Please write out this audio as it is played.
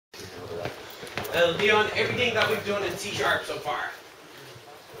It'll be on everything that we've done in C# so far.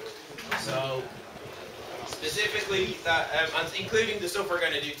 So, specifically, including the stuff we're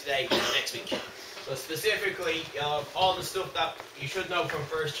going to do today and next week. So specifically, all the stuff that you should know from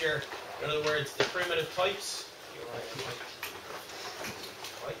first year. In other words, the primitive types.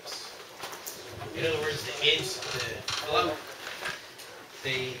 In other words, the int, the float,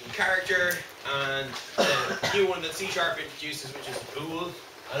 the character, and the new one that C# introduces, which is bool,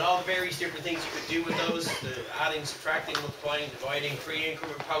 and all the various different things you could do with those: the adding, subtracting, multiplying, dividing,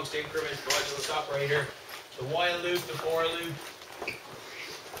 pre-increment, post-increment, modulus operator, the while loop, the for loop.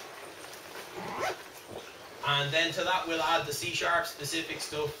 And then to that we'll add the C# specific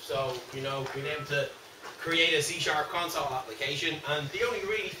stuff, so being able to create a C# console application. And the only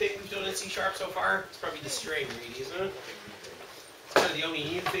really thing we've done in C# so far is probably the string, really, isn't it? It's kind of the only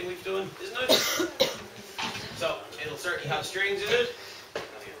new thing we've done, isn't it? So it'll certainly have strings in it.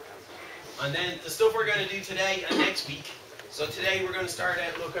 And then the stuff we're going to do today and next week. So today we're going to start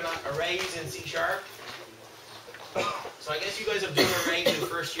out looking at arrays in C#. So I guess you guys have done arrays in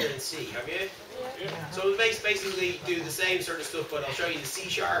first year in C, have you? Yeah. So we'll basically do the same sort of stuff, but I'll show you the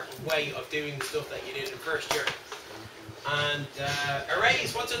C# way of doing the stuff that you did in first year. And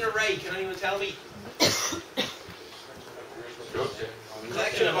arrays, what's an array? Can anyone tell me?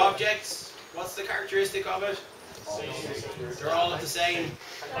 Collection of objects. What's the characteristic of it? They're all of the same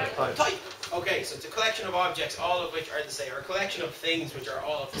type. Okay, so it's a collection of objects, all of which are the same, or a collection of things which are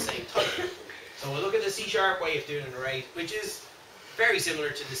all of the same type. So we'll look at the C# way of doing an array, which is very similar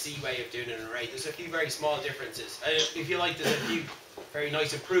to the C way of doing an array. There's a few very small differences. If you like, there's a few very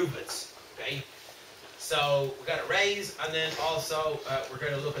nice improvements. Okay, so we've got arrays, and then also we're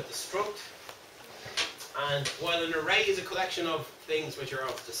going to look at the struct. And while an array is a collection of things which are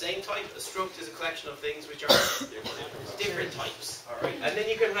of the same type, a struct is a collection of things which are different types. All right, and then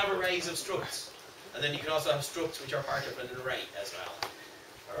you can have arrays of structs, and then you can also have structs which are part of an array as well.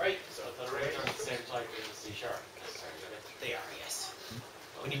 Alright, so the arrays are the same type in C#. They are, yes.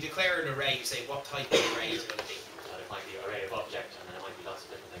 When you declare an array, you say what type of array is going to be. It might be array of object, and then it might be lots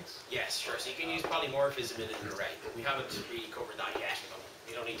of different things. Yes, sure. So you can use polymorphism in an array, but we haven't really covered that yet.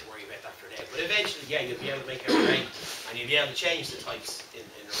 You don't need to worry about that for now. But eventually, yeah, you'll be able to make an array, and you'll be able to change the types in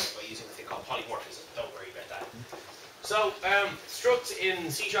an array by using a thing called polymorphism. Don't worry about that. So, structs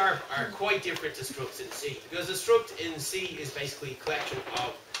in C# are quite different to structs in C, because a struct in C is basically a collection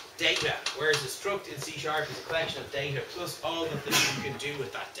of data, whereas a struct in C# is a collection of data plus all the things you can do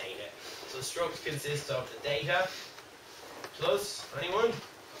with that data. So struct consists of the data plus, anyone?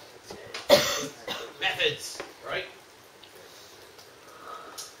 Methods, right?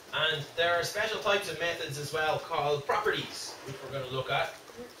 And there are special types of methods as well called properties, which we're going to look at.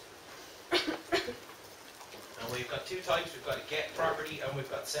 And we've got two types. We've got a get property and we've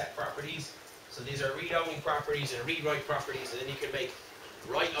got set properties. So these are read-only properties and read-write properties, and then you can make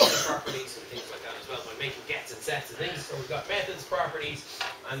write-only properties and things like that as well by making gets and sets and things. So we've got methods, properties,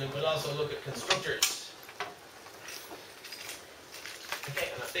 and then we'll also look at constructors. Okay,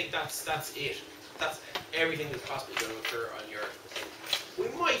 and I think that's it. That's everything that's possibly going to occur on your thing. We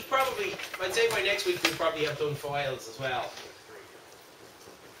might probably, I'd say by next week we'll probably have done files as well.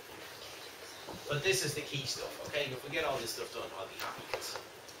 But this is the key stuff, okay? If we get all this stuff done, I'll be happy, because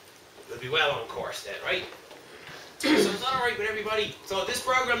we'll be well on course then, right? So is that alright with everybody? So this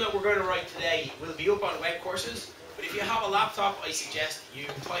program that we're going to write today will be up on web courses, but if you have a laptop, I suggest you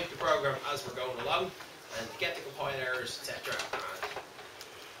type the program as we're going along and get the compile errors, etc.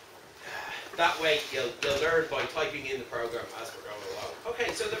 That way you'll learn by typing in the program as we're going along.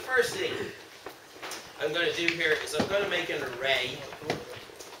 Okay, so the first thing I'm going to do here is I'm going to make an array.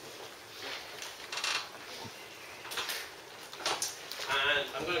 And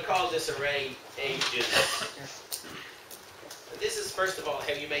I'm going to call this array ages. And this is first of all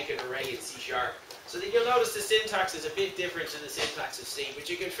how you make an array in C#. So that you'll notice the syntax is a bit different to the syntax of C, but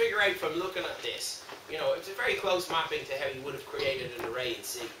you can figure out from looking at this. You know, it's a very close mapping to how you would have created an array in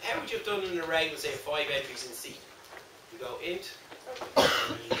C. How would you have done an array with, say, 5 entries in C? You go int, or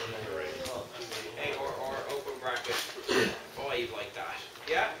open bracket, 5 like that.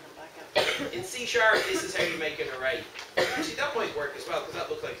 Yeah? In C#, this is how you make an array. Actually, that might work as well, because that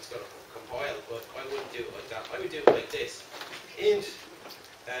looks like it's going to compile, but I wouldn't do it like that. I would do it like this. Int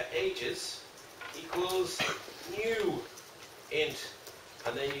ages equals new int,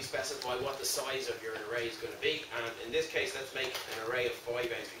 and then you specify what the size of your array is going to be. And in this case, let's make an array of 5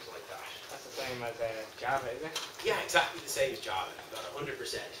 entries like that. That's the same as Java, isn't it? Yeah, exactly the same as Java. You've got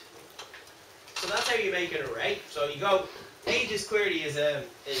 100%. So that's how you make an array. So you go ages clearly is an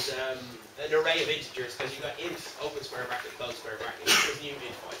array of integers because you've got int, open square bracket, close square bracket, equals new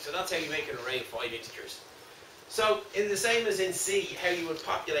int 5. So that's how you make an array of 5 integers. So in the same as in C, how you would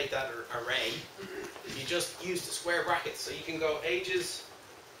populate that array, you just use the square brackets. So you can go ages,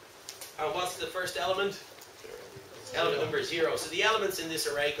 what's the first element? Element number 0. So the elements in this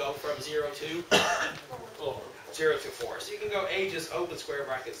array go from 0 to 4. 0 to 4. So you can go ages, open square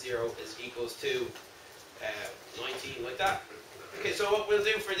bracket 0 is equals to 19, like that. Okay, so what we'll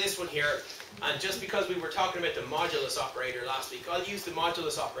do for this one here, and just because we were talking about the modulus operator last week, I'll use the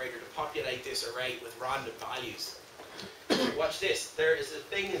modulus operator to populate this array with random values. Watch this. There is a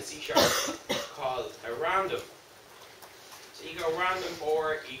thing in C# called a random. So you go random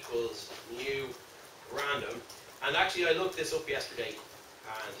or equals new random. And actually I looked this up yesterday,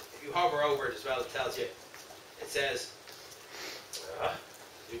 and if you hover over it as well, it tells you, it says,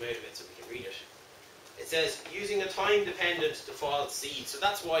 zoom out of it so we can read it. It says, using a time-dependent default seed. So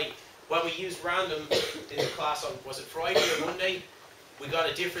that's why when we used random in the class on, was it Friday or Monday, we got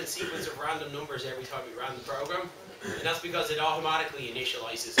a different sequence of random numbers every time we ran the program. And that's because it automatically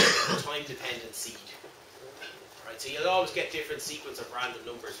initializes a time-dependent seed. Right, so you'll always get different sequence of random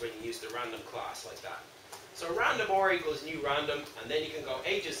numbers when you use the random class like that. So random or equals new random, and then you can go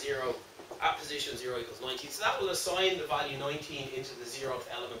ages 0 at position 0 equals 19. So that will assign the value 19 into the 0th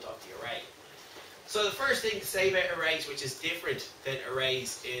element of the array. So the first thing to say about arrays, which is different than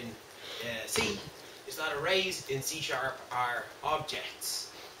arrays in C, is that arrays in C# are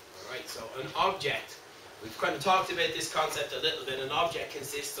objects. Alright, so an object, we've kind of talked about this concept a little bit. An object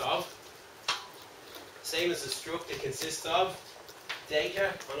consists of, same as a struct, it consists of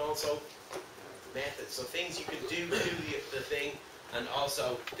data and also methods. So things you can do the thing, and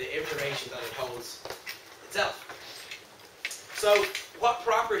also the information that it holds itself. So what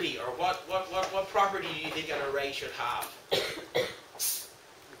property, or what property do you think an array should have?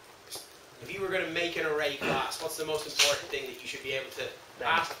 If you were going to make an array class, what's the most important thing that you should be able to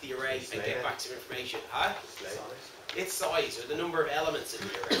ask the array and get back some information? Huh? Its size, or the number of elements in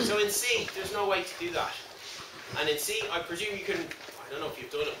the array. So in C, there's no way to do that. And in C, I presume you can, I don't know if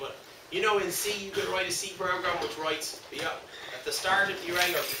you've done it, but you know in C you could write a C program which writes at the start of the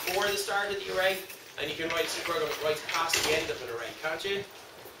array or before the start of the array, and you can write a C program which writes past the end of an array, can't you?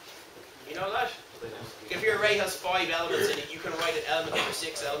 You know that? If your array has 5 elements in it, you can write an element number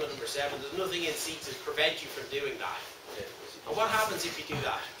 6, element number 7. There's nothing in C to prevent you from doing that. And what happens if you do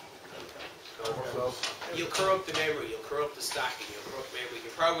that? You'll corrupt the memory, you'll corrupt the stacking, you'll corrupt memory.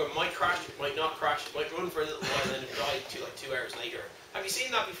 Your program might crash, it might not crash, it might run for a little while and then die like 2 hours later. Have you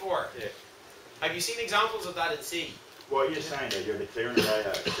seen that before? Yeah. Have you seen examples of that in C? Well, you're saying that you're declaring an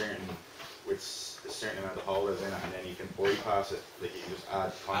array with a certain amount of holders in it, and then you can bypass it, like you can just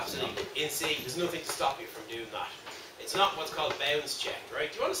add constant. Absolutely. In C, there's nothing to stop you from doing that. It's not what's called bounds check, right?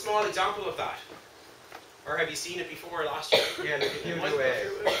 Do you want a small example of that? Or have you seen it before last year? Yeah, like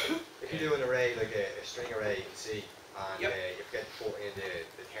if you do an array, like a string array in C, and you forget to put in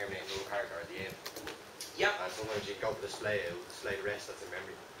the terminating null character at the end. Yep. And sometimes you go to display it, will display the rest that's in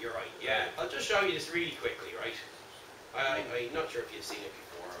memory. You're right, yeah. I'll just show you this really quickly, right? I'm not sure if you've seen it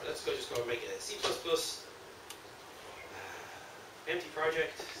before. Let's just go and make it a C++ empty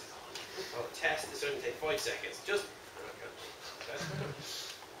project. I'll test. This only take 5 seconds. Just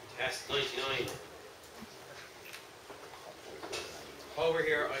test 99. Over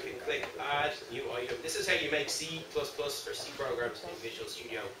here, I can click Add New Item. This is how you make C++ or C programs in Visual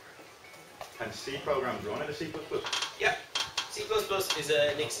Studio. And C programs run in C++? Yeah. C++ is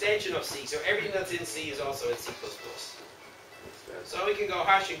an extension of C, so everything that's in C is also in C++. So we can go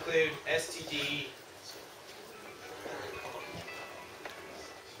hash include std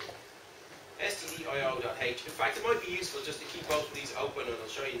stdio.h. In fact, it might be useful just to keep both of these open, and I'll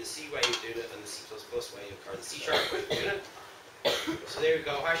show you the C way of doing it and the C++ way, or the C# way of doing it. So there we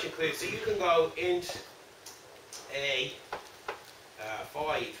go, hash include. So you can go int a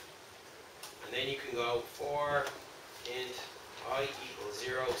 5, and then you can go for int I equals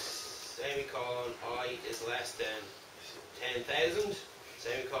 0, semicolon I is less than 10,000,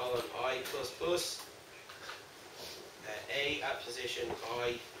 semicolon I plus plus, a at position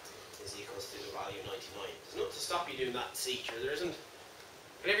I is equals to the value 99. There's nothing to stop you doing that in C, sure there isn't.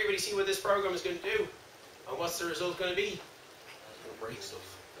 Can everybody see what this program is going to do? And what's the result going to be? It's going to break stuff.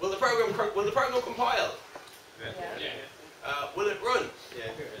 Will the program compile? Yeah. Will it run?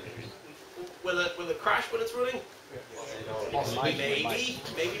 Yeah. Will it crash when it's running? Maybe,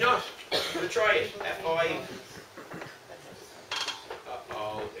 maybe not. We'll try it. F5.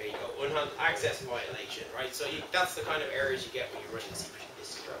 Uh-oh, there you go. Unhandled access violation, right? So that's the kind of errors you get when you're running C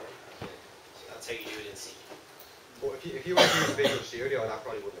program. So that's how you do it in C. But if you weren't using Visual Studio, that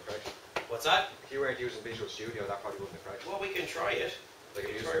probably wouldn't have crashed. What's that? If you weren't using Visual Studio, that probably wouldn't have crashed. Well, we can try it. Like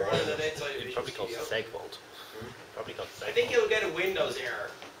We it can used try to running run. it outside of It Visual probably calls Studio. segfault. Probably calls I segfault. think you'll get a Windows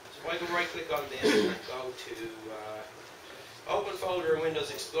error. So if I go right click on this and go to open folder in Windows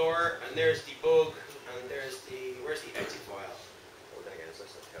Explorer, and there's debug, and there's the, where's the exit file? Well, then again, it's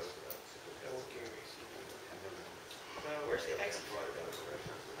less than 1,000 now. Where's the exit file?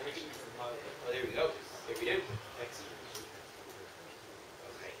 Oh, there we go. Here we do.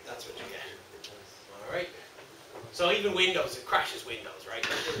 Okay, that's what you get. Alright. So even Windows, it crashes Windows, right? It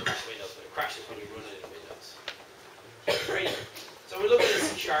doesn't crash Windows, but it crashes when you run it in Windows. Great. So we're looking at the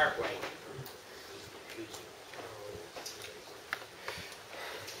C# way.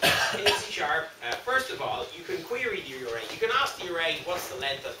 In C#, first of all, you can query the array. You can ask the array what's the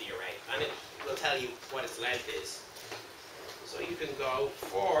length of the array, and it will tell you what its length is. So you can go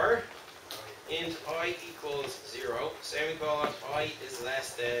for int I equals 0, semicolon, I is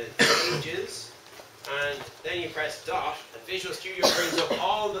less than ages, and then you press dot, and Visual Studio brings up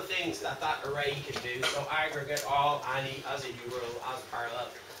all the things that that array can do. So aggregate, all, any, as enumeral, as parallel.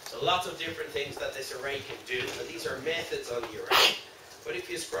 So lots of different things that this array can do, and these are methods on the array. But if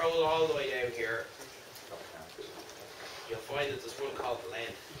you scroll all the way down here, you'll find that there's one called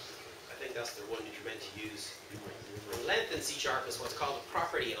length. I think that's the one that you're meant to use. And length in C# is what's called a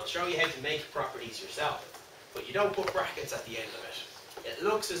property, and I'll show you how to make properties yourself. But you don't put brackets at the end of it. It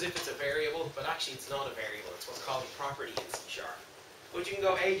looks as if it's a variable, but actually it's not a variable. It's what's called a property in C#. But you can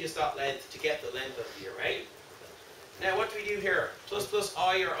go ages.length to get the length of the array. Now what do we do here? Plus plus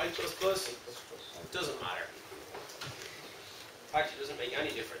I or I plus plus? Doesn't matter. Actually, doesn't make any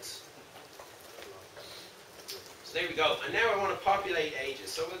difference. So there we go. And now I want to populate ages.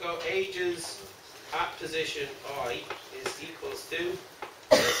 So we'll go ages at position I is equals to,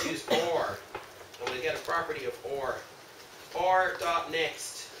 let's use OR. And we'll get a property of OR.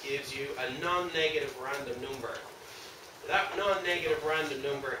 OR.next gives you a non-negative random number. That non-negative random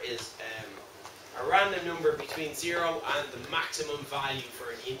number is a random number between 0 and the maximum value for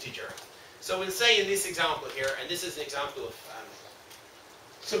an integer. So we'll say in this example here, and this is an example of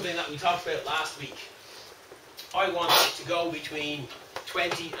something that we talked about last week. I want it to go between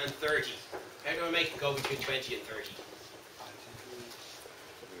 20 and 30. How do I make it go between 20 and 30?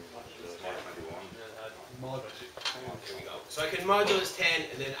 Here we go. So I can modulus 10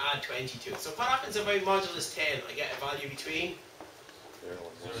 and then add 20 to it. So what happens if I modulus 10? I get a value between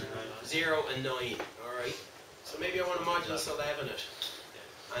 0 and 9. Alright. So maybe I want to modulus 11 it.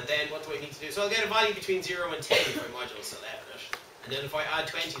 And then what do I need to do? So I'll get a value between 0 and 10 if I modulus 11 it. And then if I add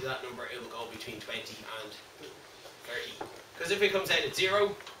 20 to that number, it will go between 20 and 30. Because if it comes out at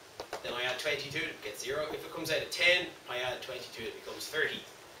 0, then I add 20 to it, it gets 0. If it comes out at 10, I add 20 to it, it becomes 30.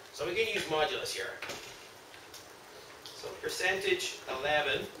 So we can use modulus here. So percentage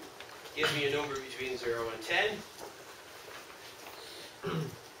 11 gives me a number between 0 and 10.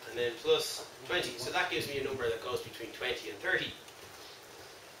 And then plus 20. So that gives me a number that goes between 20 and 30.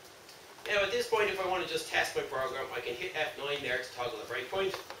 Now at this point, if I want to just test my program, I can hit F9 there to toggle the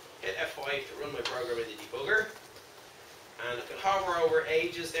breakpoint, hit F5 to run my program in the debugger, and I can hover over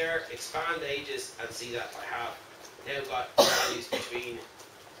ages there, expand ages, and see that I have now got values between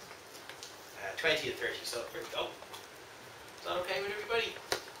 20 and 30. So here we go. Is that okay with everybody?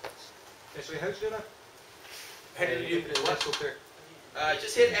 Yeah, so how to do that? How do you do the what's up there?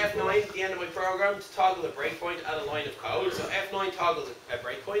 just hit F9 at the end of my program to toggle a breakpoint at a line of code. So F9 toggles a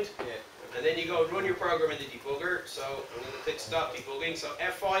breakpoint. Yeah. And then you go run your program in the debugger. So I'm going to click stop debugging. So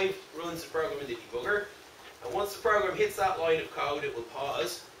F5 runs the program in the debugger. And once the program hits that line of code, it will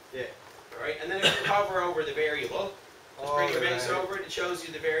pause. Yeah. Alright, and then if you hover over the variable, just bring your mouse right. over it, it shows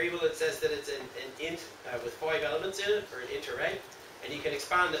you the variable. It says that it's an int with 5 elements in it, or an int array. And you can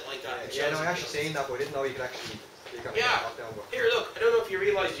expand it like that. It Yeah, shows no, I you actually seen that, but I didn't know you could actually. You got Yeah. that down, but Here, look, I don't know if you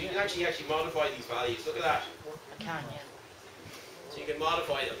realised, you can actually modify these values. Look at that. I can, yeah. So you can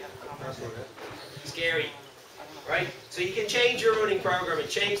modify them. that's good. Scary. Right? So you can change your running program and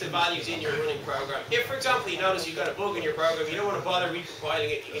change the values in your running program. If, for example, you notice you've got a bug in your program, you don't want to bother recompiling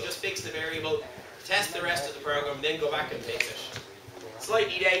it, you can just fix the variable, test the rest of the program, then go back and fix it.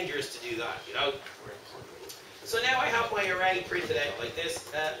 Slightly dangerous to do that, you know. So now I have my array printed out like this.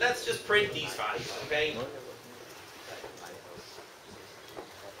 Let's just print these values, okay?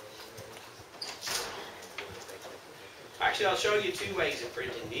 Actually, I'll show you 2 ways of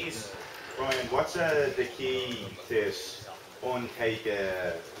printing these. Brian, what's the key to untake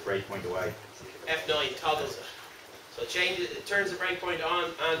a breakpoint away? F9 toggles it. So it turns the breakpoint on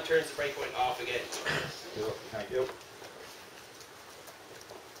and turns the breakpoint off again. Thank you.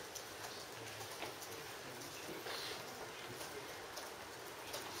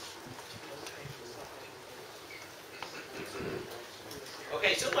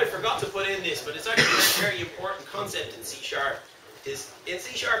 I forgot to put in this, but it's actually a very important concept in C#. Is in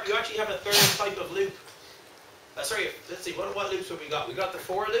C# you actually have a third type of loop. Sorry, let's see, what loops have we got? We got the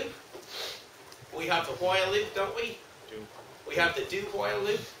for loop. We have the while loop, don't we? We have the do while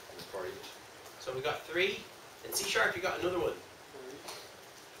loop. So we got 3. In C# you got another one.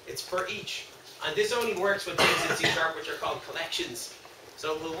 It's for each. And this only works with things in C# which are called collections.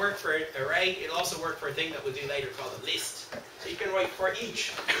 So it will work for an array. It'll also work for a thing that we'll do later called a list. So you can write for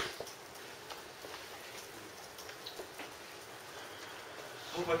each.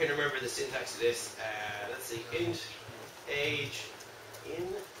 I hope I can remember the syntax of this. Let's see. Int age in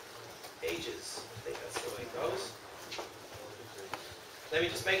ages. I think that's the way it goes. Let me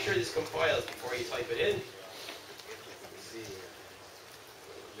just make sure this compiles before you type it in.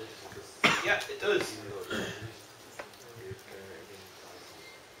 Yeah, it does.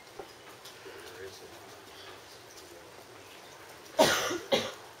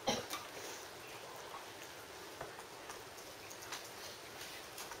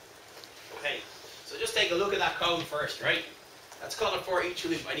 Okay, so just take a look at that code first, right? That's called a for each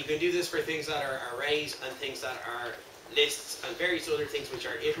loop, and you can do this for things that are arrays and things that are lists and various other things which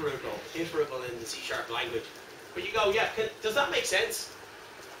are iterable in the C# language. But you go, yeah, does that make sense?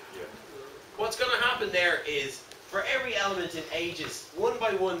 Yeah. What's going to happen there is, for every element in ages, one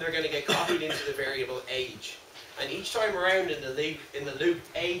by one they're going to get copied into the variable age. And each time around in the loop,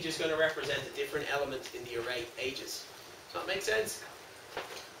 age is going to represent a different element in the array ages. Does that make sense?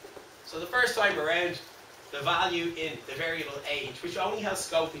 So the first time around, the value in the variable age, which only has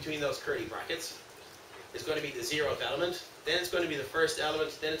scope between those curly brackets, is going to be the 0th element, then it's going to be the first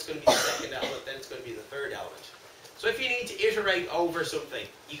element, then it's going to be the second element, then it's going to be the third element. So if you need to iterate over something,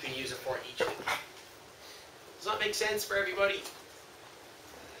 you can use a for each loop. Does that make sense for everybody?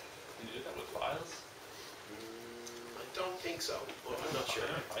 Can you do that with files? I don't think so, but I'm not sure.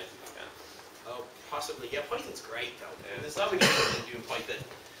 Python you can. Oh, possibly. Yeah, Python's great though. There's so many things to do in Python.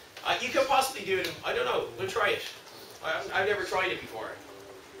 You could possibly do it. I don't know. We'll try it. I've never tried it before.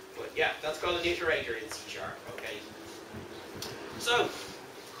 But yeah, that's called an iterator in C#. Okay. So,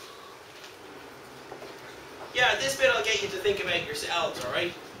 yeah, this bit I'll get you to think about yourselves. All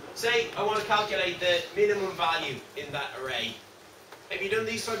right. Say I want to calculate the minimum value in that array. Have you done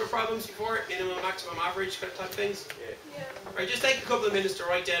these type of problems before? Minimum, maximum, average type things? Yeah. Right, just take a couple of minutes to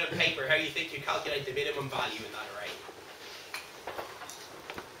write down on paper how you think you calculate the minimum value in that array.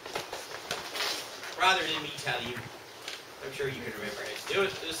 Rather than me tell you, I'm sure you can remember how to do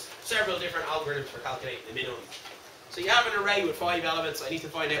it. There's several different algorithms for calculating the minimum. So you have an array with 5 elements. I need to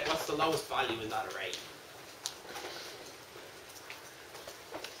find out what's the lowest value in that array.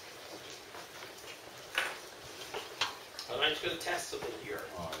 I'm just going to test something here.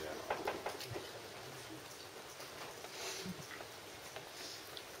 Oh, yeah.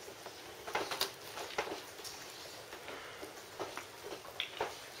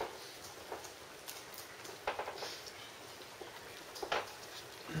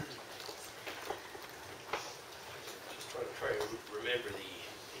 Just try to remember the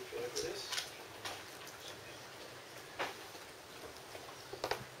API for this.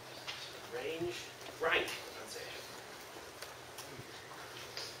 Range, rank. That's it.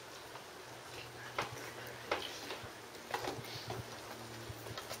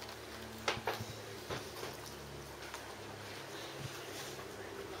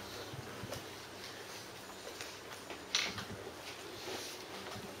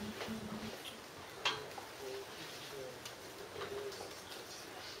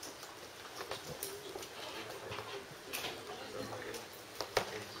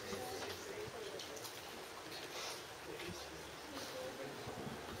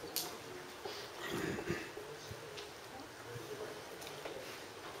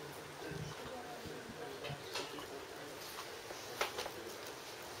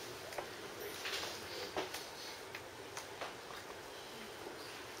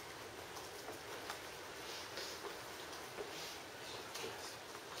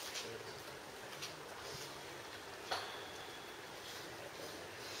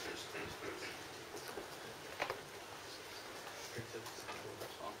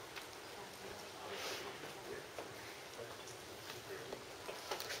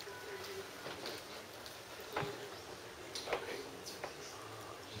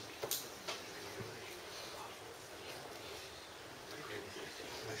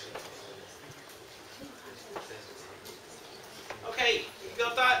 Okay, you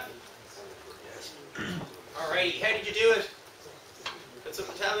got that? Alrighty, how did you do it? Can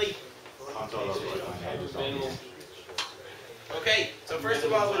someone tell me? Console looks like my head is on. Okay, so first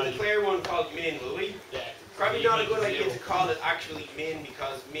of all, we'll declare one called min, will we? Yeah. Probably not a good idea to call it actually min,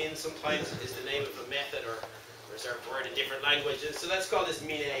 because min sometimes is the name of a method or a certain word in different languages. So let's call this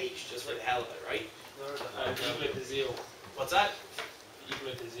min age, just for the hell of it, right? Equal it to 0. What's that? Equal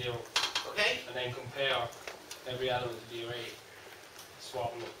it to 0. Okay? And then compare every element of the array.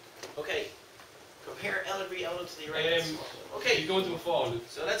 Swap them. Okay. Compare every element to the array. Okay. You go into a for loop.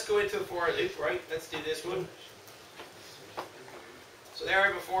 So let's go into a for loop, right? Let's do this one. So there I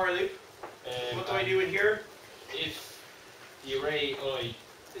have a for loop. What do I do in here? If the array I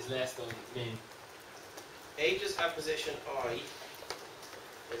is less than min, Ages at position I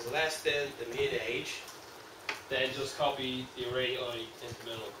is less than the min age. then just copy the array I into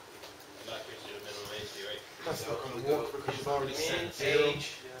minimum. And that gives you the minimum age of the array. That's not going to work because you've already Min set 0.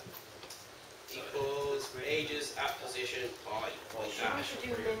 age equals ages at position I. Like Sure, we that. should do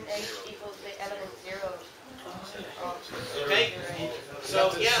min age equals the element 0. Okay.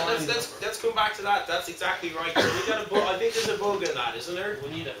 So yeah, let's come back to that. That's exactly right. So we got a I think there's a bug in that, isn't there? We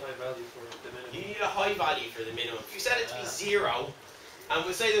need a high value for the minimum. You need a high value for the minimum. If you set it to be 0, and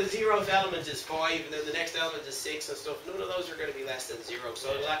we say the 0th element is 5, and then the next element is 6 and stuff, none of those are going to be less than 0.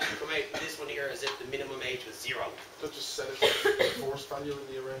 So it'll actually come out this one here as if the minimum age was 0. So just set it to the force value in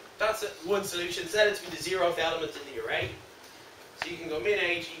the array. That's one solution. Set it to be the 0th element in the array. So you can go min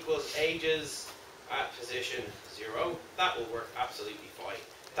age equals ages at position 0. That will work absolutely fine.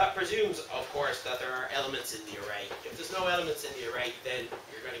 That presumes, of course, that there are elements in the array. If there's no elements in the array, then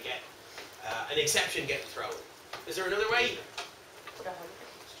you're going to get an exception getting thrown. Is there another way? Put 100.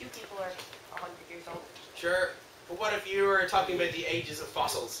 Few people are 100 years old. Sure. But what if you were talking about the ages of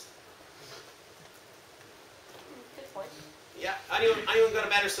fossils? Good point. Yeah. Anyone got a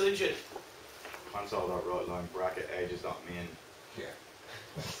better solution? Console.writeline bracket ages.min.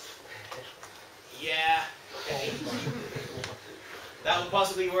 Yeah. Okay. That would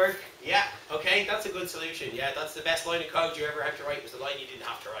possibly work. Yeah. Okay. That's a good solution. Yeah. That's the best line of code you ever had to write, was the line you didn't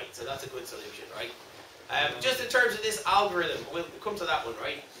have to write. So that's a good solution, right? Just in terms of this algorithm, we'll come to that one,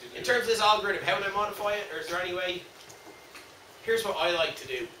 right? In terms of this algorithm, how would I modify it, or is there any way? Here's what I like to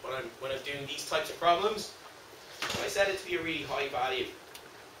do when I'm doing these types of problems. I set it to be a really high value,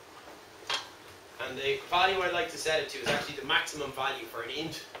 and the value I'd like to set it to is actually the maximum value for an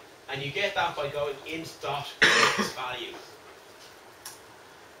int, and you get that by going int dot max value.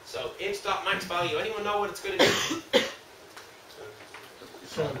 So int dot max value. Anyone know what it's going to be?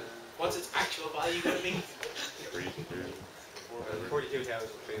 What's its actual value going to be?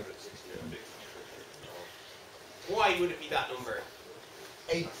 42,360. Why would it be that number?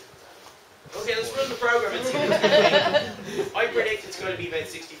 8. Okay, let's run the program and see what it's going to be. I predict it's going to be about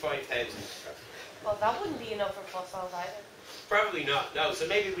 65,000. Well, that wouldn't be enough for fossils either. Probably not, no. So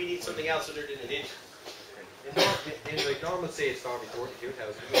maybe we need something else other than an int. In like normal say it's normally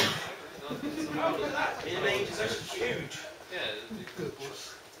 42,000. Oh, look at that. Min age is actually huge. Yeah.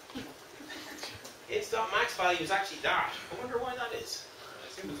 Int dot max value is actually that. I wonder why that is. I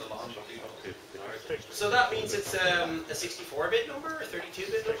think it's a launch of So that means it's a 64-bit number, a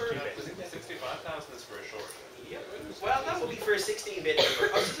 32-bit number? I think 65,000 is for a short. Yeah. Well, that would be for a 16-bit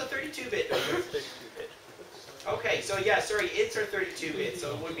number. Oh, this is a 32-bit number. Okay, so yeah, sorry, ints are 32-bit,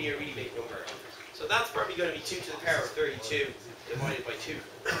 so it would be a really big number. So that's probably going to be 2 to the power of 32 divided by 2.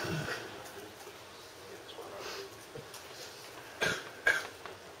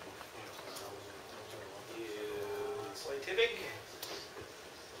 Scientific.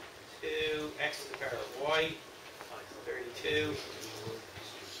 2x to the power of y. 32.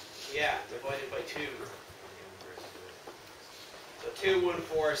 Yeah, divided by 2. So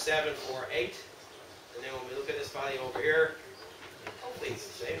 214,748. And then when we look at this value over here, hopefully it's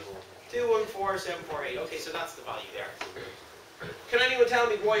the same. 214,748. Okay, so that's the value there. Can anyone tell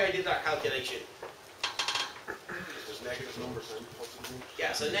me why I did that calculation? There's negative numbers and positive numbers.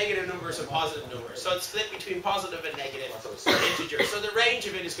 Yeah, so negative numbers and positive numbers. So it's split between positive and negative integers. So the range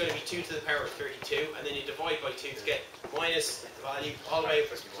of it is going to be 2 to the power of 32, and then you divide by 2 to get minus the value, all the way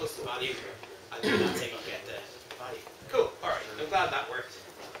up plus the value, and then that's how you get the value. Cool, alright, I'm glad that worked.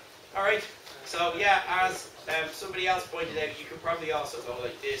 Alright, so yeah, as somebody else pointed out, you could probably also go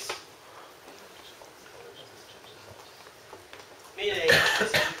like this. Min A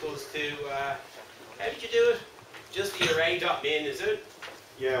is equals to, how did you do it? Just the array.min, is it?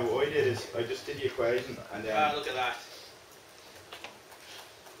 Yeah, what I did is I just did the equation and then Look at that.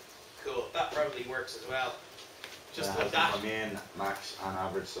 Cool, that probably works as well. Just like that. my min, max, and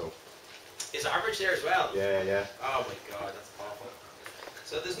average. So Is average there as well? yeah. Oh my god, that's awful.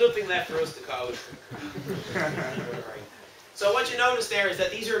 So there's nothing left for us to code. Right. So what you notice there is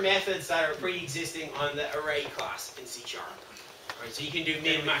that these are methods that are pre-existing on the array class in C#. Right, so you can do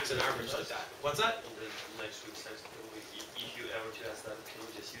min, max, and average like that. What's that? In the next week's section, if you ever to ask that, can we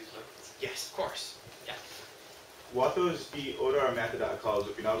just use methods? Yes, of course. Yeah. What does the other method that it calls,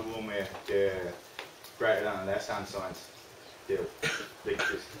 you know, the one with the greater than and less than signs do? Like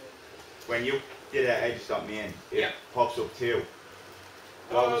this. When you did that edge.min, it Yeah. pops up too.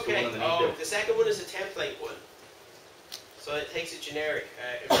 What was the Okay. one underneath The second one is a template one. So it takes a generic,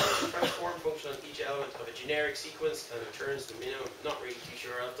 involves a transform function on each element of a generic sequence and returns the minimum. Not really too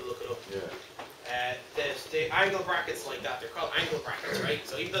sure. I'll have to look it up. Yeah. The angle brackets like that, they're called angle brackets, right?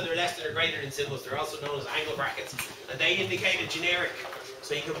 So even though they're less than or greater than symbols, they're also known as angle brackets. And they indicate a generic,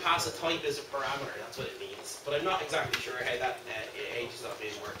 so you can pass a type as a parameter, that's what it means. But I'm not exactly sure how that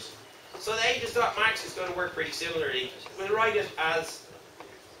ages.min works. So the ages.max is going to work pretty similarly. We'll write it as,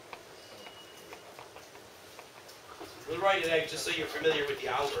 we'll write it out just so you're familiar with the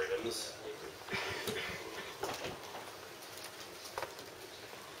algorithms.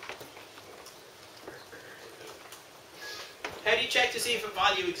 How do you check to see if a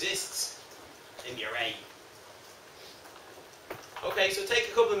value exists in the array? Okay, so take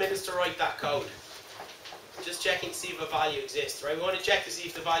a couple of minutes to write that code. Just checking to see if a value exists, right? We want to check to see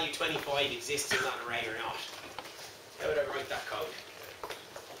if the value 25 exists in that array or not. How would I write that code?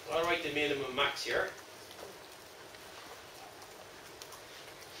 Well, I'll write the minimum max here.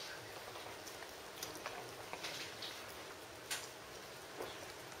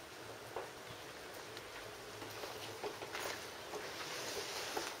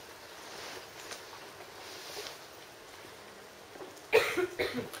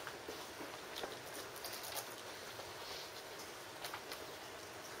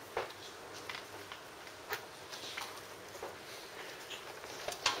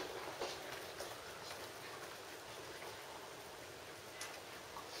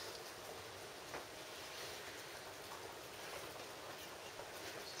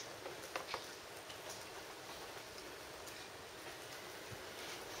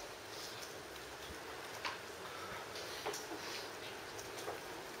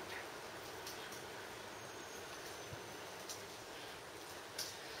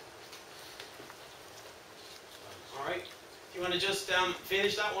 Alright, do you want to just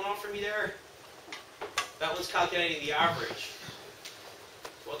finish that one off for me there? That one's calculating the average.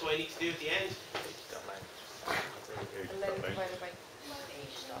 What do I need to do at the end? And then divided by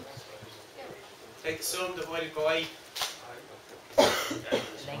Take the sum divided by...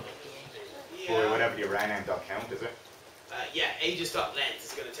 Or whatever the array name dot count, is it? Yeah, ages.length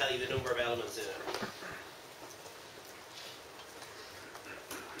is going to tell you the number of elements in it.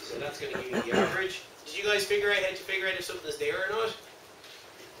 So that's going to give you the average. Did you guys figure out how to figure out if something is there or not?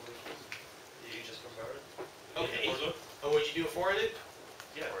 You just compare it. Okay. Or look. And would you do it for it?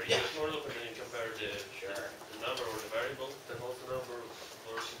 Yeah, or you Yeah. just more look and then you compare the number or the variable, the whole number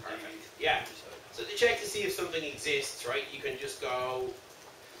versus the Yeah. So to check to see if something exists, right, you can just go,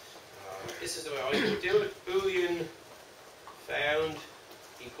 this is the way I would do it, boolean found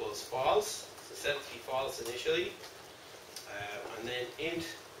equals false, so set it to be false initially, and then int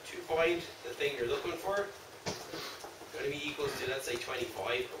to find the thing you're looking for, going to be equals to, let's say,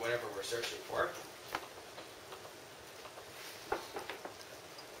 25 or whatever we're searching for.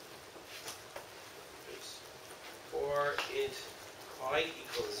 For int I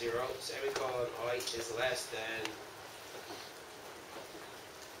equals 0, semicolon I is less than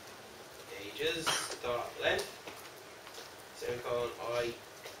ages dot length, semicolon I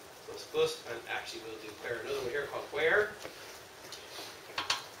plus plus, and actually we'll declare another one here called where.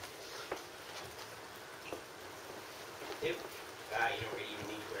 If, you don't really even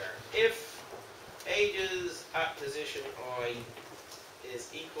need where. If ages at position I is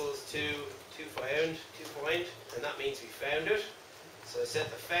equals to find, and that means we found it. So I set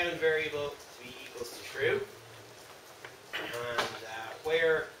the found variable to be equals to true, and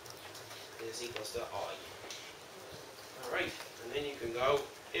where is equals to I. Alright, and then you can go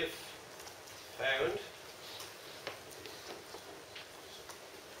if found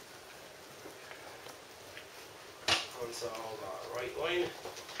console.writeLine.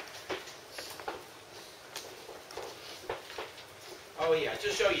 Oh yeah,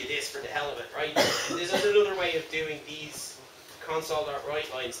 just show you this for the hell of it, right? This is another way of doing these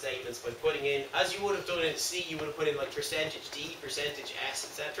console.writeLine statements by putting in, as you would have done in C, you would have put in like %D, %S,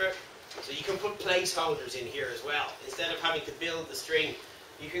 etc. So you can put placeholders in here as well. Instead of having to build the string,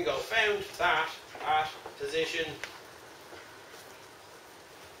 you can go found that at position,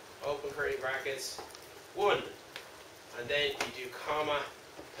 open curly brackets, 1. And then you do comma,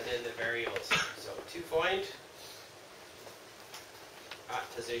 and then the variables. So to find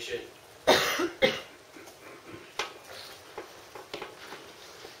at position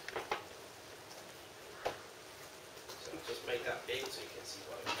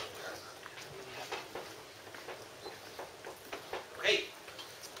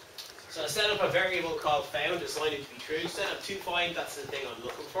set up a variable called found, assign it to be true. Set up to find, that's the thing I'm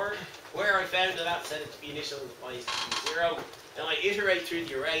looking for. Where I found it at, set it to be initialized to be 0. Then I iterate through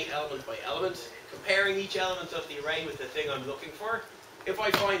the array element by element, comparing each element of the array with the thing I'm looking for. If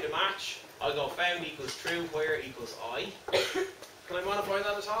I find a match, I'll go found equals true, where equals I. Can I modify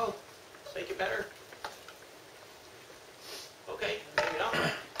that at all? Make it better? Okay, maybe not.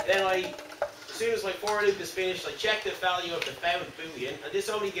 Then as soon as my for loop is finished, I check the value of the found boolean, and this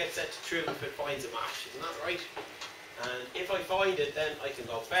only gets set to true if it finds a match, isn't that right? And if I find it, then I can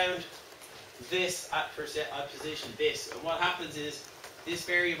go found this at position this, and what happens is this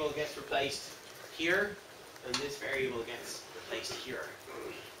variable gets replaced here, and this variable gets replaced here.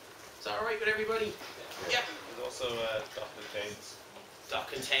 Is that alright with everybody? Yeah. There's also doc contains.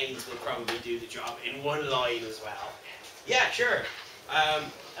 Doc contains will probably do the job in one line as well. Yeah, sure.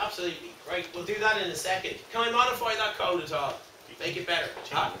 Absolutely. Right, we'll do that in a second. Can I modify that code at all? Make it better?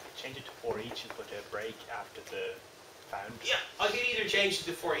 Change it to for each and put a break after the found. Yeah, I can either change it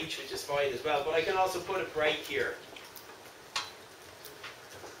to for each, which is fine as well, but I can also put a break here.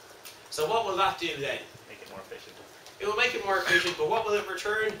 So what will that do then? Make it more efficient. It will make it more efficient, but what will it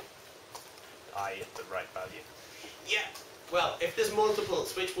return? I at the right value. Yeah. Well, if there's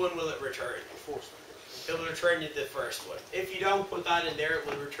multiples, which one will it return? It will return you the first one. If you don't put that in there, it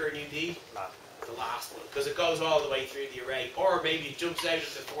will return you the last one, because it goes all the way through the array. Or maybe it jumps out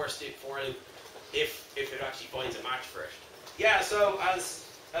of the for loop if it actually finds a match for it. Yeah. So as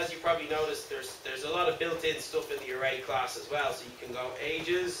you probably noticed, there's a lot of built-in stuff in the array class as well. So you can go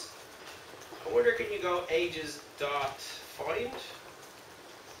ages. I wonder, can you go ages dot find?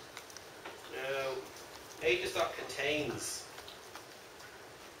 No. Ages dot contains.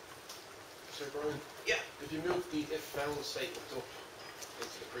 So Brian, Yeah. if you move the if found statement up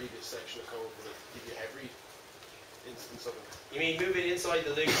into the previous section of code, will it give you every instance of it? You mean move it inside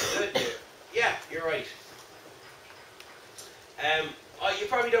the loop? Is it? Yeah, you're right. You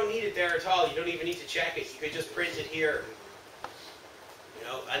probably don't need it there at all. You don't even need to check it. You could just print it here. You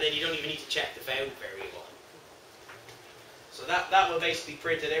know, and then you don't even need to check the found variable. So that will basically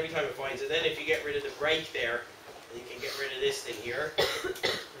print it every time it finds it. Then if you get rid of the break there, and you can get rid of this thing here,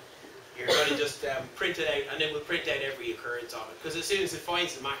 you're going to just print it out, and it will print out every occurrence of it. Because as soon as it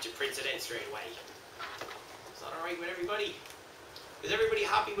finds the match, it prints it out straight away. Is that alright with everybody? Is everybody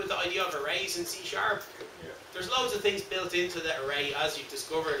happy with the idea of arrays in C#? Yeah. There's loads of things built into the array, as you've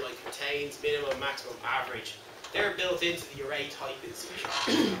discovered, like contains, minimum, maximum, average. They're built into the array type in C#.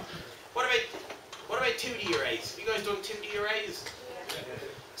 What about 2D arrays? Have you guys done 2D arrays?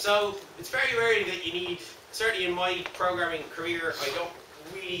 So it's very rare that you need, certainly in my programming career, I don't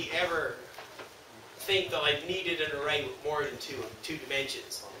really ever think that I've needed an array with more than two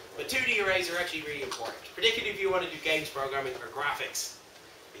dimensions. But 2D arrays are actually really important, particularly if you want to do games programming or graphics,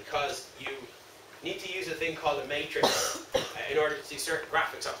 because you need to use a thing called a matrix in order to do certain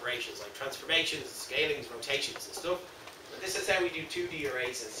graphics operations like transformations, scalings, rotations and stuff. But this is how we do 2D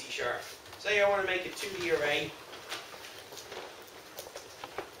arrays in C#. Say I want to make a 2D array.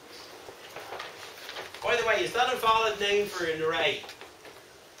 By the way, is that a valid name for an array?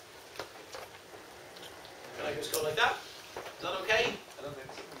 Can I just go like that? Is that okay? I don't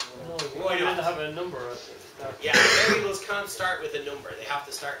think so. No, Why you not? didn't have a number at the start. Yeah, variables can't start with a number. They have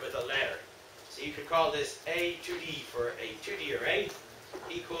to start with a letter. So you could call this A2D for a 2D array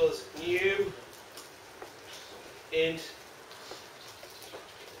equals new int,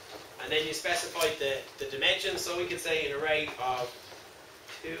 and then you specified the dimensions. So we could say an array of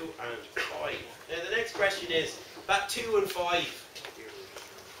 2 and 5. Now the next question is, that 2 and 5,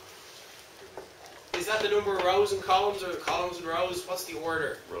 is that the number of rows and columns, or columns and rows? What's the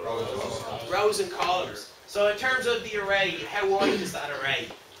order? Rows and columns. So in terms of the array, how wide is that array?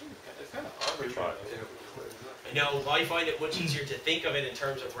 It's kind of arbitrary. I know, I find it much easier to think of it in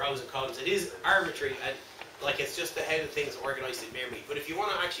terms of rows and columns. It is arbitrary, and like it's just how the things are organized in memory. But if you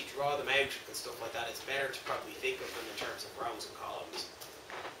want to actually draw them out and stuff like that, it's better to probably think of them in terms of rows and columns.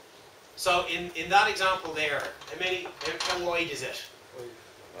 So in that example there, how wide is it?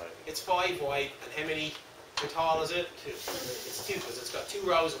 It's 5 wide, and how tall is it? 2. It's 2 because it's got 2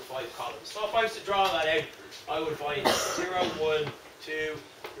 rows and 5 columns. So if I was to draw that out, I would find 0, 1, 2,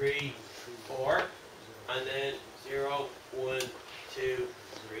 3, 4, and then 0, 1, 2,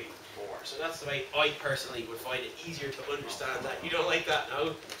 3, 4. So that's the way I personally would find it easier to understand that. You don't like that,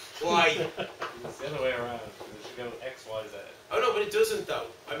 no? Why? It's the other way around. It should go X, Y, Z. Oh no, but it doesn't though.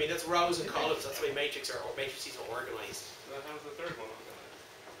 I mean, that's rows and columns. That's the way matrices are organized. So how's the third one?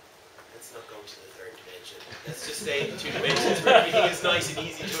 Let's not go to the third dimension. Let's just stay in the 2 dimensions where everything is nice and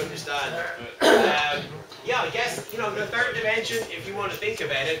easy to understand. Yeah, I guess, the third dimension, if you want to think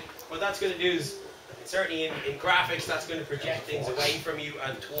about it, what that's going to do is, certainly in graphics, that's going to project things away from you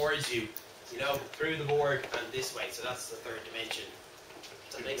and towards you, you know, through the board and this way. So that's the third dimension.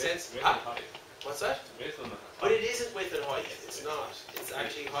 Does that make sense? What's that? But it isn't width and height. It's not. It's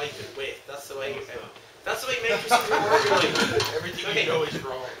actually height and width. That's the way. That's the way matrices are organized. Everything you know is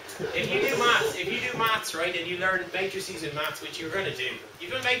wrong. If you do maths, right, and you learn matrices in maths, which you're going to do.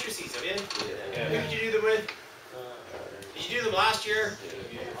 You've done matrices, have you? Yeah. Who did you do them with? Did you do them last year?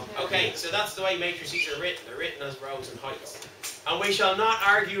 Okay, so that's the way matrices are written. They're written as rows and heights. And we shall not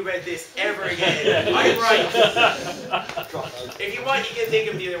argue about this ever again. I'm right. If you want, you can think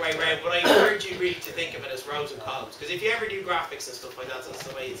of it the other way around, but I encourage you really to think of it as rows and columns. Because if you ever do graphics and stuff like that, that's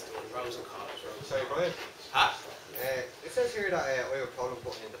the way it's done. Rows and columns. Sorry, Brian. Huh? It says here that I have a problem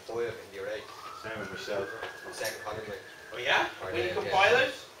putting in the 5 in the array. Same with myself. The second column, like. Oh yeah? Or When you yeah. compile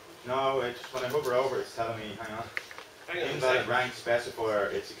it? No, it's when I hover over, it's telling me, hang on. Hang on a Invalid second. rank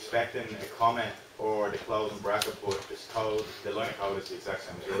specifier, it's expecting a comment or the closing bracket, but this code, the line of code is the exact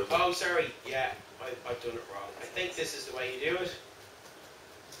same as yours. Oh, sorry. Yeah, I've done it wrong. I think this is the way you do it.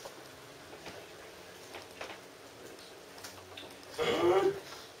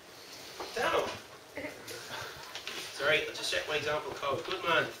 Down. Sorry, I'll just check my example code. Good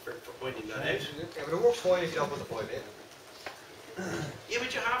man for pointing that out. Yeah, but it works fine if you don't put the 5 in. Yeah,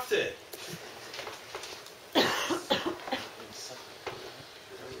 but you have to.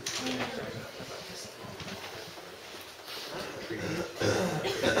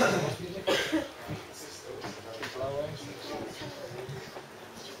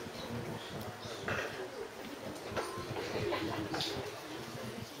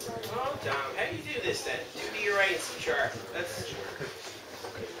 Oh, damn. How do you do this then? 2D array and C sharp. That's...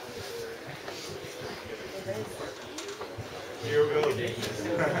 Google.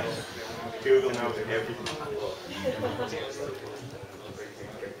 Google knows everything.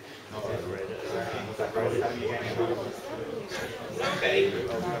 Okay.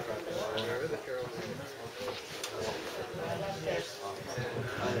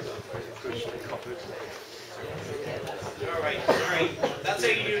 Alright, alright. That's how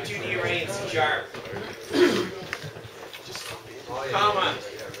you do a 2D array in C sharp. Comma.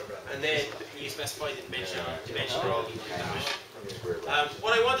 And then you specify the dimension wrong. You do that.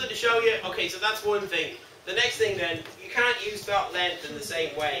 What I wanted to show you, okay, so that's one thing. The next thing then, you can't use dot length in the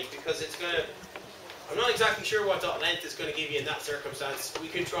same way because it's going to, I'm not exactly sure what dot length is going to give you in that circumstance. We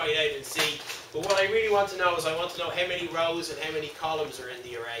can try it out and see. But what I really want to know is I want to know how many rows and how many columns are in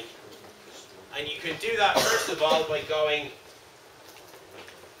the array. And you can do that first of all by going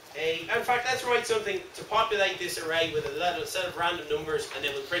in fact, let's write something to populate this array with a little set of random numbers and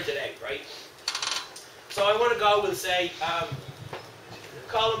then we'll print it out, right? So I want to go with, say,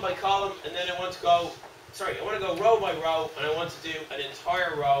 column by column, and then I want to go row by row, and I want to do an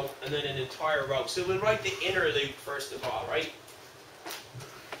entire row and then an entire row. So we'll write the inner loop first of all, right?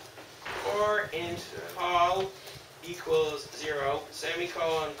 For int col equals 0,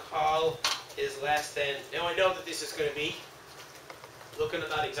 semicolon col is less than, now I know that this is going to be, looking at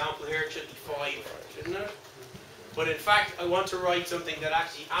that example here, it should be 5, shouldn't it? But in fact, I want to write something that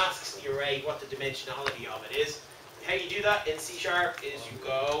actually asks the array what the dimensionality of it is. How you do that in C# is you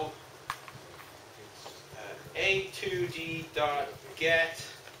go a2d dot get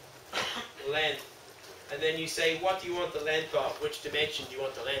length, and then you say what do you want the length of, which dimension do you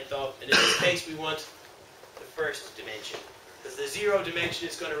want the length of, and in this case we want the first dimension, because the 0 dimension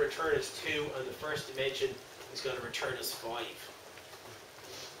is going to return as 2 and the first dimension is going to return as 5.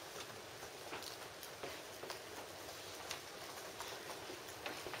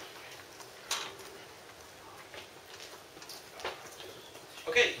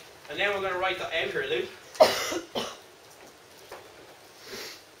 Okay, and now we're going to write the outer loop.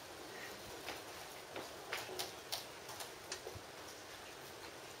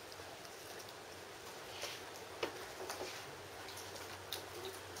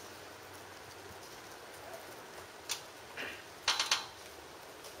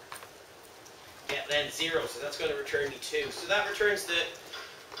 Get length 0, so that's going to return me 2. So that returns the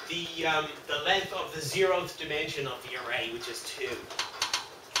length of the 0th dimension of the array, which is 2.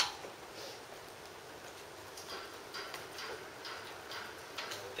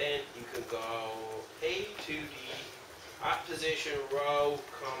 Then you can go A to the at position row,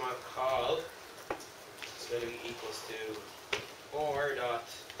 comma, col. It's going to be equals to or dot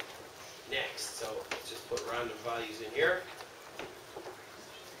next. So let's just put random values in here.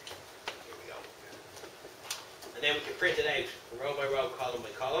 Here we go. And then we can print it out row by row, column by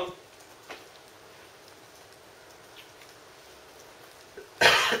column.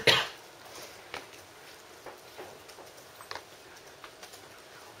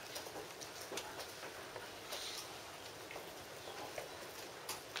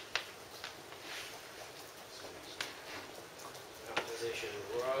 position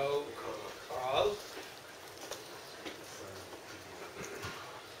row, call.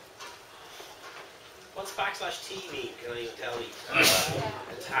 What's \T mean? Can anyone tell me? A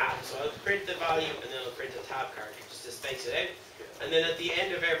tab. So I'll print the value and then I'll print a tab character just to space it out. And then at the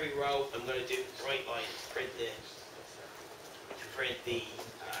end of every row, I'm going to do right line to print the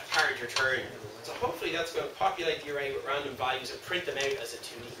carriage return. So hopefully that's going to populate the array with random values and print them out as a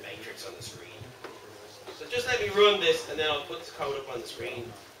 2D matrix on the screen. So just let me run this and then I'll put the code up on the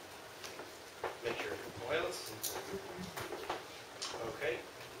screen. Make sure it compiles. Okay.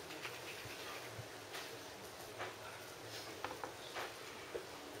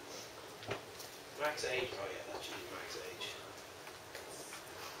 Max age, oh yeah, that should be max age.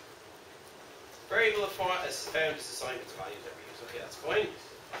 Variable as found is assignment values that we use. Okay, that's fine.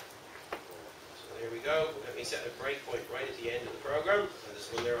 So there we go. Let me set a breakpoint right at the end of the program. And there's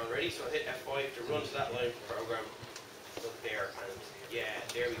one there already, so I'll hit F5 to run to that line of the program. Look there, and yeah,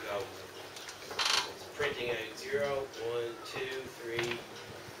 there we go. It's printing out 0, 1, 2, 3,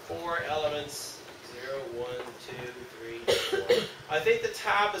 4 elements. 0, 1, 2, 3, 4. I think the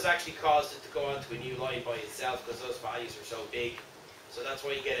tab has actually caused it to go onto a new line by itself because those values are so big. So that's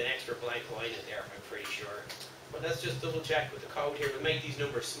why you get an extra blank line in there, I'm pretty sure. But let's just double check with the code here. We'll make these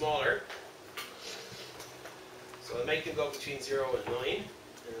numbers smaller. So I'll make them go between 0 and 9. And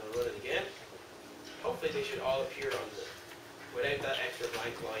I'll run it again. Hopefully they should all appear on the, without that extra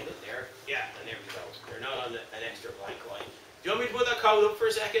blank line in there. Yeah, and there we go. They're not on an extra blank line. Do you want me to put that code up for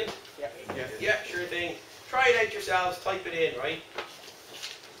a second? Yeah, sure thing. Try it out yourselves, type it in, right?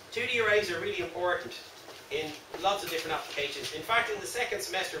 2D arrays are really important in lots of different applications. In fact, in the second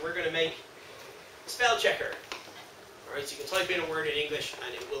semester, we're going to make a spell checker. Alright, so you can type in a word in English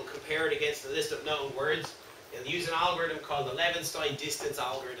and it will compare it against a list of known words. You'll use an algorithm called the Levenshtein distance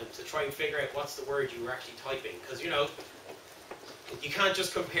algorithm to try and figure out what's the word you were actually typing. Because, you know, you can't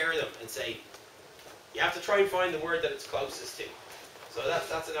just compare them and say, you have to try and find the word that it's closest to. So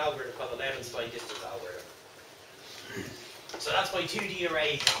that's an algorithm called the Levenshtein distance algorithm. So that's my 2D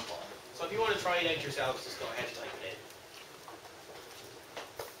array example. So if you want to try it out yourselves, just go ahead and type it in.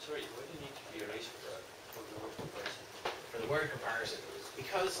 Sorry, why do you need to be erased for that? For the word comparison.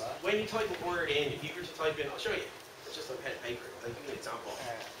 Because when you type a word in, if you were to type in, I'll show you. It's just a pen and paper. I'll give you an example.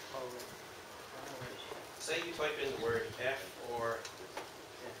 Say you type in the word F or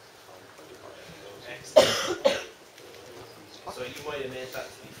X. So you might have meant that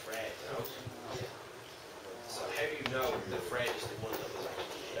to be Fred, you know? So how do you know that Fred is the one that was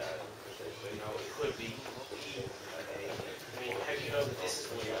actually, you know, it could be he. I mean, how do you know that this is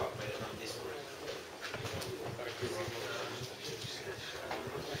the one you're talking about and not this one?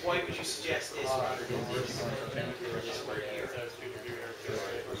 Why would you suggest this rather than this? Or this word here?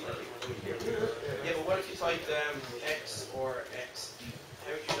 Yeah, but what if you typed X or X?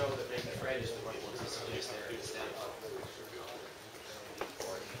 How would you know that maybe Fred is the right one to suggest there instead of?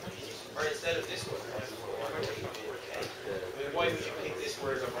 Or instead of this one? Okay. I mean, why would you pick this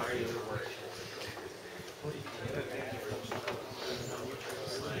word over any other word?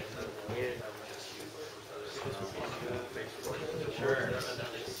 Sure.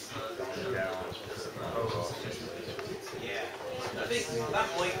 Yeah. I think that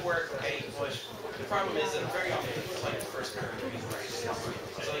might work, okay, but the problem is that very often it's like the first character is right.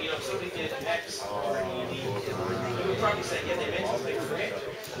 So, you know, if somebody did X or ED, you would probably say, yeah, they mentioned like Fred.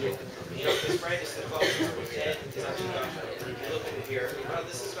 You know, because Fred is the closest, but then it's actually got, if you look at here, well,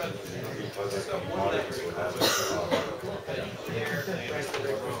 this has got one letter in common. But there, the rest of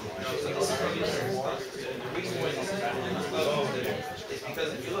it wrong. You know, so this is probably the reason why this is closed is because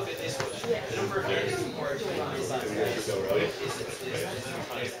if you look at this one, the number of letters in word is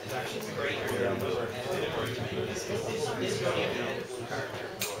actually greater than the number of letters. This is only at the end of one character.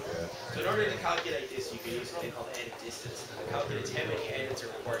 So in order to calculate this, you can use something called edit distance. It calculates how many edits are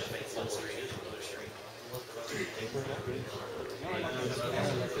proportionate to one string to another string.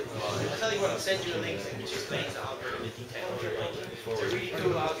 I'll tell you what, I'll send you a link which explains the algorithm in detail. It's a really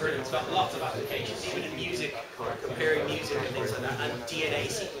cool algorithm. It's got lots of applications, even in music, comparing music and things like that, and DNA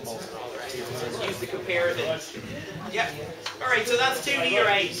sequences and all the rest of it. So it's used to compare the... Yeah. Alright, so that's 2D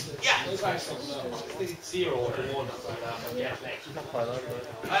arrays. Yeah. 0 or 1. Yeah.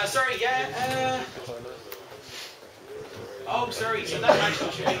 Sorry, yeah. Oh, sorry, so that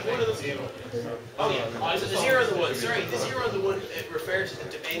actually should be one of the... Oh, yeah, so the 0 and the 1. Sorry, the 0 and the 1 refers to the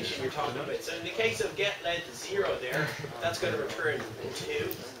dimension you're talking about. So in the case of get length 0 there, that's going to return 2,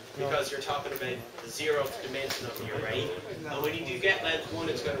 because you're talking about the 0th dimension of the array. And when you do get length 1,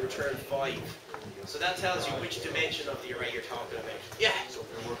 it's going to return 5. So that tells you which dimension of the array you're talking about. Yeah.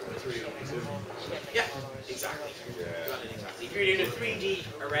 Yeah, exactly. You got it exactly. If you're doing a 3D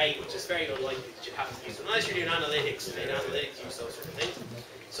array, which is very unlikely that you have to use, unless you're doing analytics, and analytics use those sort of things.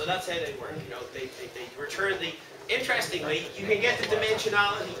 So that's how they work. You know, they return the. Interestingly, you can get the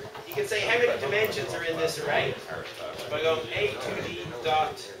dimensionality. You can say how many dimensions are in this array by going a2d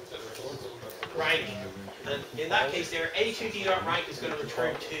dot rank, and in that case, there a2d dot rank is going to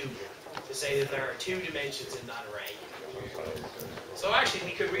return 2 to say that there are 2 dimensions in that array. So actually,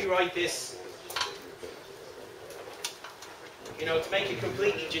 we could rewrite this. You know, to make it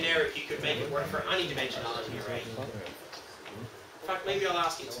completely generic, you could make it work for any dimensionality array. In fact, maybe I'll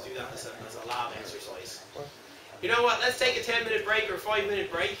ask you to do that as a lab exercise. You know what, let's take a 10-minute break or a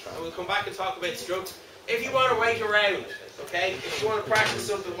 5-minute break, and we'll come back and talk about structs. If you want to wait around, okay, if you want to practice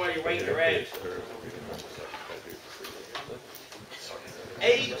something while you're waiting around,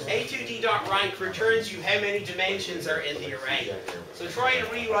 A2D.rank returns you how many dimensions are in the array. So try and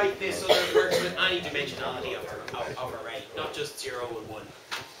rewrite this so that it works with any dimensionality of array, not just 0 and 1.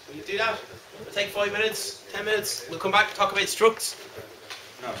 Will you do that? It'll take 5 minutes, 10 minutes, we'll come back and talk about structs.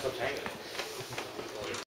 No, stop saying it.